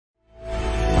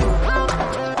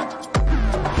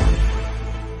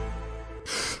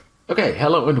Okay,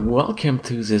 hello and welcome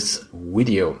to this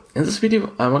video. In this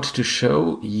video, I wanted to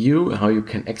show you how you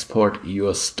can export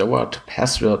your stored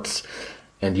passwords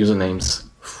and usernames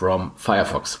from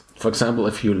Firefox. For example,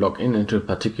 if you log in into a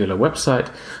particular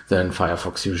website, then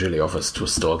Firefox usually offers to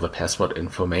store the password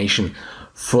information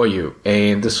for you.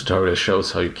 And this tutorial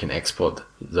shows how you can export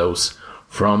those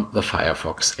from the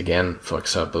Firefox, again, for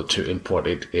example, to import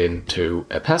it into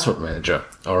a password manager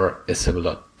or a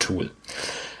similar tool.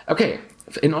 Okay.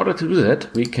 In order to do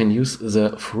that, we can use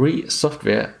the free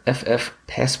software FF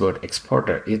Password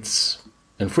Exporter. It's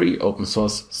a free open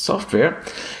source software.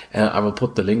 I will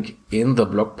put the link in the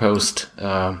blog post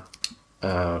in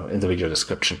the video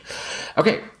description.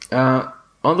 Okay,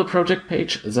 on the project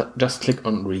page, just click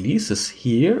on Releases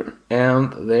here,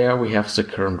 and there we have the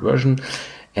current version.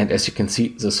 And as you can see,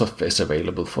 the software is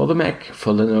available for the Mac,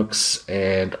 for Linux,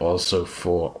 and also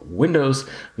for Windows.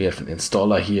 We have an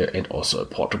installer here and also a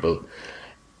portable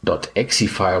 .exe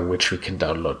file which we can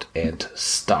download and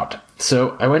start.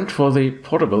 So I went for the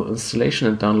portable installation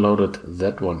and downloaded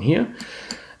that one here,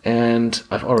 and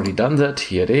I've already done that.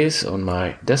 Here it is on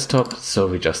my desktop, so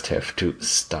we just have to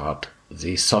start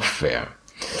the software.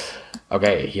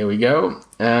 Okay, here we go,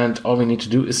 and all we need to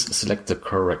do is select the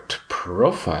correct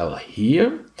profile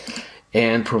here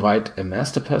and provide a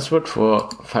master password for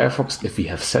Firefox if we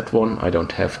have set one. I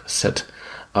don't have set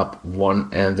up one,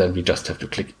 and then we just have to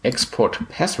click export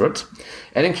passwords.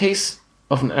 And in case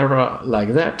of an error like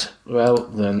that, well,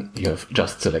 then you have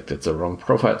just selected the wrong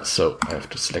profile, so I have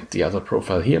to select the other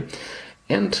profile here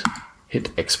and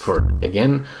hit export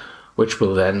again, which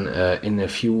will then in a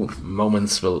few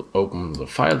moments will open the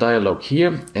file dialog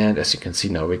here. And as you can see,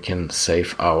 now we can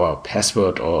save our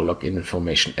password or login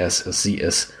information as a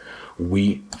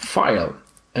CSV file.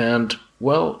 And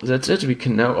well, that's it. We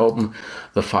can now open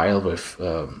the file with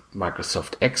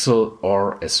Microsoft Excel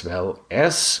or as well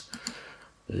as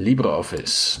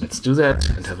LibreOffice. Let's do that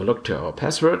and have a look to our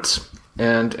passwords.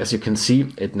 And as you can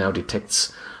see, it now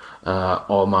detects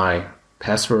all my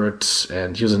passwords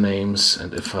and usernames.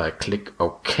 And if I click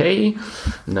OK,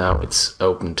 now it's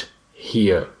opened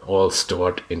here, all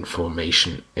stored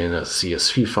information in a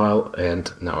CSV file.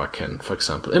 And now I can, for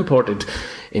example, import it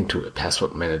into a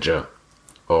password manager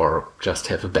or just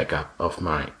have a backup of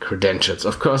my credentials.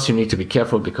 Of course, you need to be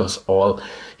careful because all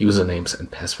usernames and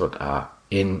password are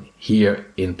in here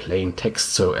in plain text.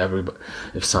 So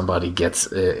if somebody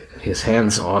gets his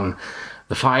hands on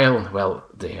the file, well,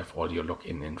 they have all your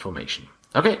login information.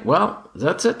 Okay, well,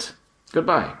 that's it.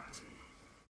 Goodbye.